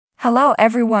Hello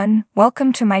everyone,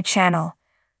 welcome to my channel.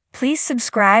 Please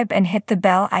subscribe and hit the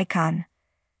bell icon.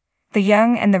 The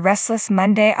Young and the Restless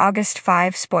Monday, August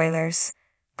 5 spoilers.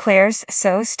 Claire's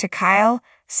sows to Kyle,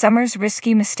 Summer's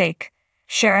risky mistake,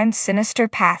 Sharon's sinister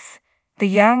path. The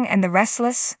Young and the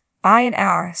Restless,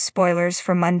 Y&R spoilers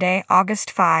for Monday,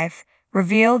 August 5,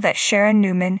 reveal that Sharon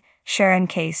Newman, Sharon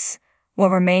Case,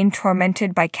 will remain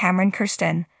tormented by Cameron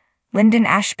Kirsten, Lyndon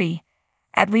Ashby,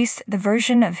 at least the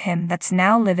version of him that's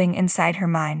now living inside her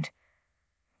mind.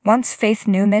 Once Faith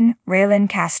Newman, Raylan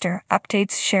Castor,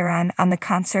 updates Sharon on the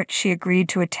concert she agreed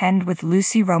to attend with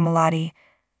Lucy Romalotti,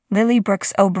 Lily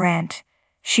Brooks O'Brant,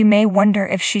 she may wonder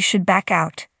if she should back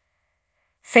out.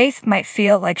 Faith might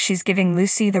feel like she's giving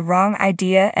Lucy the wrong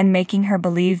idea and making her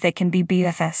believe they can be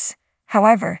BFFs.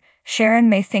 However, Sharon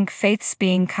may think Faith's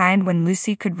being kind when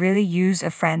Lucy could really use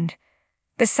a friend.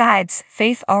 Besides,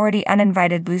 Faith already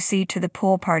uninvited Lucy to the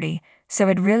pool party, so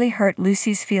it'd really hurt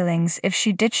Lucy's feelings if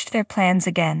she ditched their plans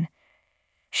again.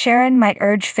 Sharon might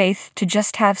urge Faith to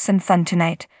just have some fun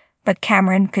tonight, but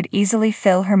Cameron could easily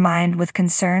fill her mind with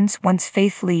concerns once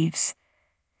Faith leaves.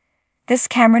 This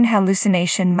Cameron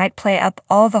hallucination might play up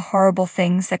all the horrible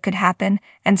things that could happen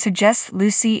and suggest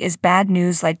Lucy is bad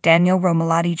news like Daniel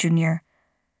Romalotti Jr.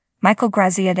 Michael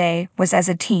Graziadei was as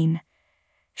a teen.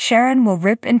 Sharon will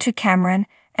rip into Cameron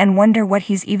and wonder what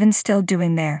he's even still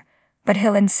doing there, but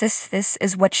he'll insist this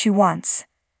is what she wants.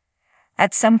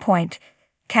 At some point,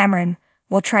 Cameron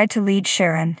will try to lead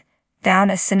Sharon down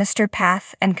a sinister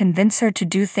path and convince her to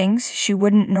do things she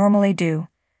wouldn't normally do.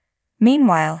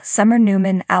 Meanwhile, Summer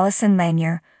Newman, Allison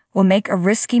Lanier, will make a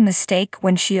risky mistake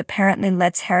when she apparently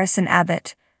lets Harrison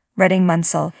Abbott, Redding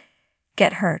Munsell,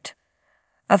 get hurt.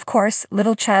 Of course,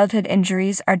 little childhood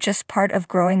injuries are just part of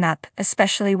growing up,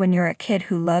 especially when you're a kid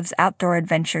who loves outdoor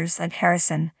adventures like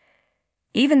Harrison.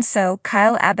 Even so,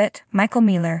 Kyle Abbott, Michael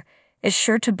Mealer, is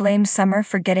sure to blame Summer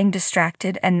for getting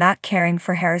distracted and not caring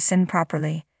for Harrison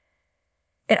properly.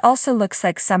 It also looks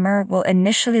like Summer will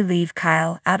initially leave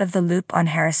Kyle out of the loop on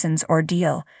Harrison's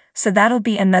ordeal, so that'll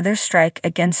be another strike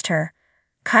against her.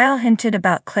 Kyle hinted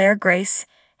about Claire Grace,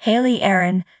 Haley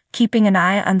Aaron, keeping an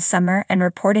eye on Summer and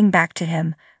reporting back to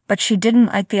him, but she didn't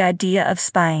like the idea of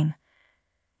spying.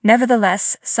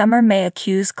 Nevertheless, Summer may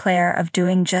accuse Claire of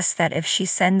doing just that if she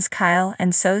sends Kyle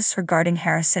and sows regarding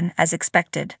Harrison as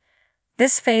expected.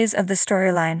 This phase of the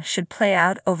storyline should play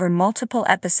out over multiple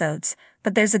episodes,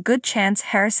 but there's a good chance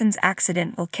Harrison's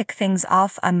accident will kick things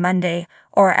off on Monday,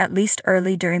 or at least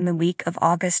early during the week of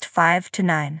August 5 to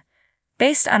 9.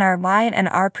 Based on our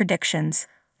Y&R predictions,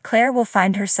 Claire will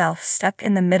find herself stuck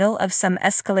in the middle of some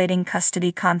escalating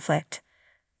custody conflict.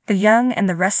 The Young and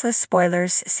the Restless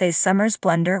spoilers say Summer's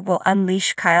blunder will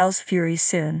unleash Kyle's fury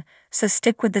soon, so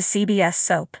stick with the CBS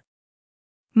soap.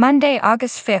 Monday,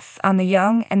 August 5th on The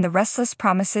Young and the Restless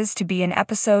promises to be an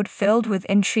episode filled with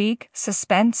intrigue,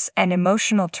 suspense, and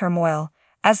emotional turmoil.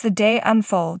 As the day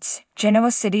unfolds,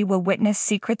 Genoa City will witness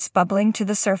secrets bubbling to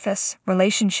the surface,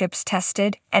 relationships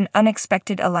tested, and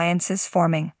unexpected alliances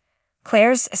forming.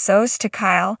 Claire's sows to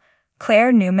Kyle.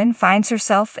 Claire Newman finds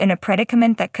herself in a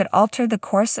predicament that could alter the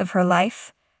course of her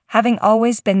life. Having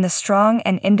always been the strong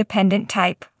and independent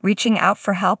type, reaching out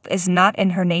for help is not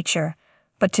in her nature,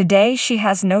 but today she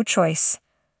has no choice.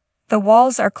 The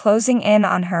walls are closing in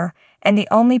on her, and the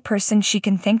only person she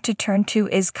can think to turn to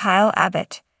is Kyle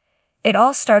Abbott. It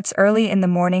all starts early in the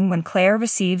morning when Claire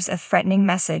receives a threatening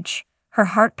message. Her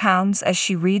heart pounds as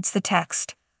she reads the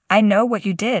text. "I know what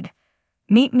you did.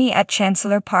 Meet me at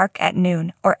Chancellor Park at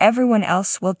noon, or everyone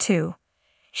else will too."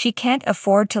 She can't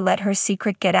afford to let her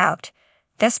secret get out.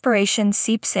 Desperation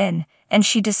seeps in, and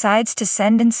she decides to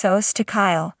send in sows to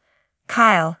Kyle.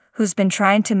 Kyle, who's been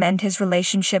trying to mend his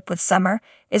relationship with Summer,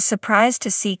 is surprised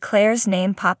to see Claire's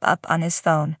name pop up on his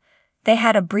phone. They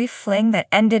had a brief fling that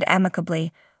ended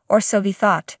amicably, or so he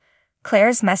thought.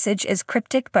 Claire's message is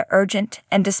cryptic but urgent,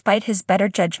 and despite his better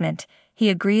judgment, he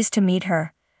agrees to meet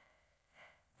her.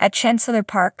 At Chancellor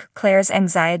Park, Claire's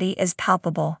anxiety is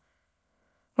palpable.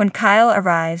 When Kyle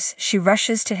arrives, she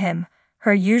rushes to him,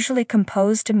 her usually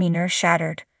composed demeanor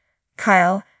shattered.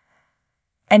 "Kyle,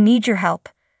 I need your help.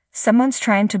 Someone's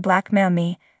trying to blackmail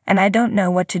me, and I don't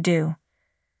know what to do."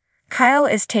 Kyle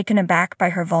is taken aback by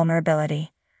her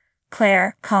vulnerability.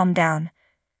 "Claire, calm down.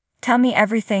 Tell me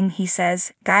everything," he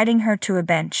says, guiding her to a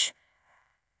bench.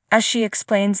 As she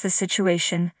explains the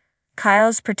situation,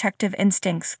 Kyle's protective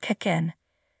instincts kick in.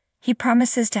 He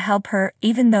promises to help her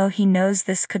even though he knows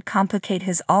this could complicate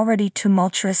his already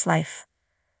tumultuous life.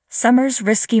 Summer's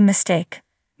risky mistake.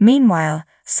 Meanwhile,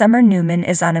 Summer Newman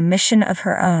is on a mission of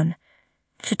her own.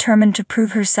 Determined to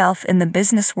prove herself in the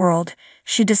business world,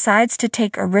 she decides to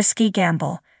take a risky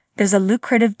gamble, There's a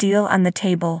lucrative deal on the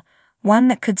table, one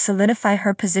that could solidify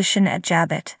her position at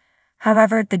Jabbit.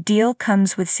 However, the deal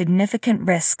comes with significant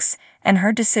risks, and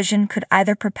her decision could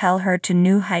either propel her to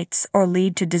new heights or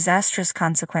lead to disastrous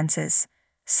consequences.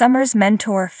 Summer's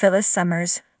mentor, Phyllis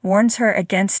Summers, warns her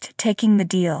against taking the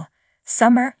deal.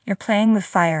 "Summer, you're playing with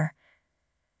fire.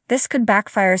 This could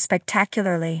backfire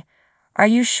spectacularly. Are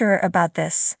you sure about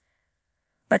this?"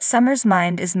 But Summer's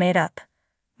mind is made up.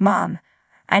 "Mom,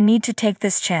 I need to take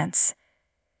this chance.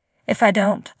 If I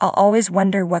don't, I'll always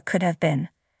wonder what could have been."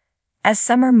 As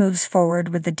Summer moves forward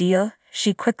with the deal,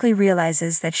 she quickly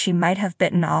realizes that she might have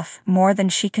bitten off more than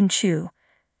she can chew.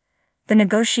 The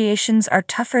negotiations are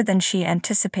tougher than she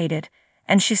anticipated,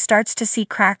 and she starts to see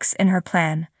cracks in her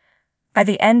plan. By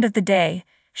the end of the day,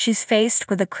 she's faced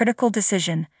with a critical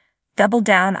decision: double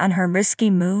down on her risky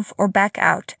move or back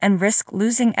out and risk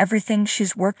losing everything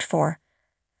she's worked for.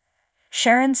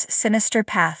 Sharon's sinister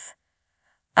path.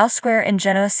 Elsewhere in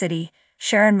Genoa City,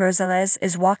 Sharon Rosales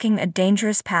is walking a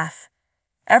dangerous path.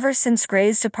 Ever since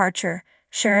Gray's departure,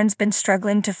 Sharon's been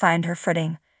struggling to find her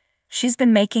footing. She's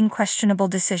been making questionable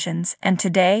decisions, and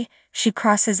today, she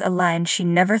crosses a line she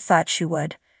never thought she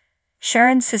would.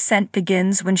 Sharon's descent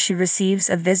begins when she receives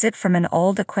a visit from an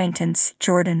old acquaintance,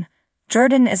 Jordan.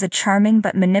 Jordan is a charming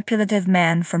but manipulative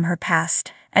man from her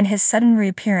past, and his sudden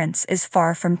reappearance is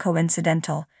far from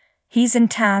coincidental. He's in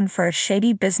town for a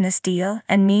shady business deal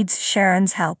and needs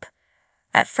Sharon's help.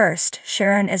 At first,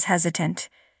 Sharon is hesitant.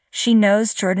 She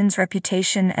knows Jordan's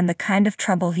reputation and the kind of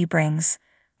trouble he brings.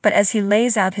 But as he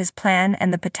lays out his plan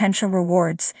and the potential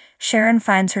rewards, Sharon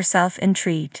finds herself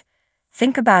intrigued.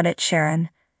 Think about it, Sharon.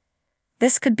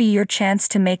 This could be your chance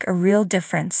to make a real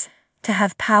difference, to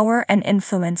have power and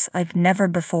influence like never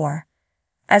before.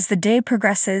 As the day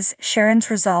progresses, Sharon's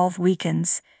resolve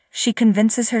weakens. She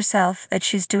convinces herself that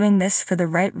she's doing this for the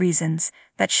right reasons,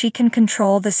 that she can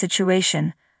control the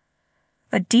situation.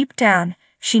 But deep down,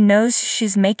 she knows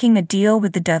she's making a deal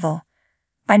with the devil.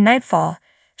 By nightfall,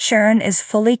 Sharon is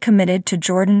fully committed to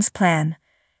Jordan's plan.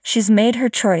 She's made her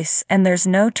choice and there's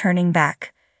no turning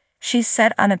back. She's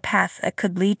set on a path that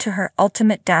could lead to her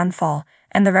ultimate downfall,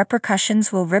 and the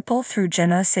repercussions will ripple through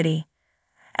Genoa City.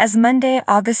 As Monday,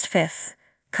 August 5th,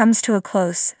 comes to a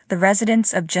close, the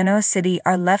residents of Genoa City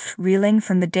are left reeling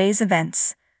from the day's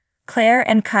events. Claire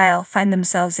and Kyle find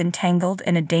themselves entangled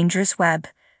in a dangerous web.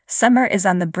 Summer is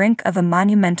on the brink of a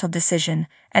monumental decision,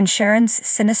 and Sharon's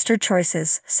sinister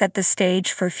choices set the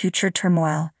stage for future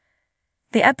turmoil.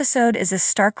 The episode is a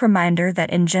stark reminder that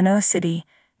in Genoa City,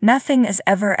 nothing is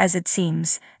ever as it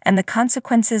seems, and the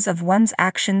consequences of one's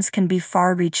actions can be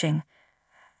far-reaching.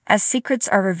 As secrets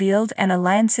are revealed and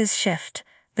alliances shift,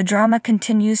 the drama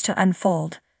continues to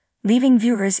unfold, leaving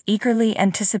viewers eagerly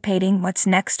anticipating what's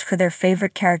next for their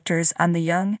favorite characters on The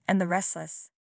Young and the Restless.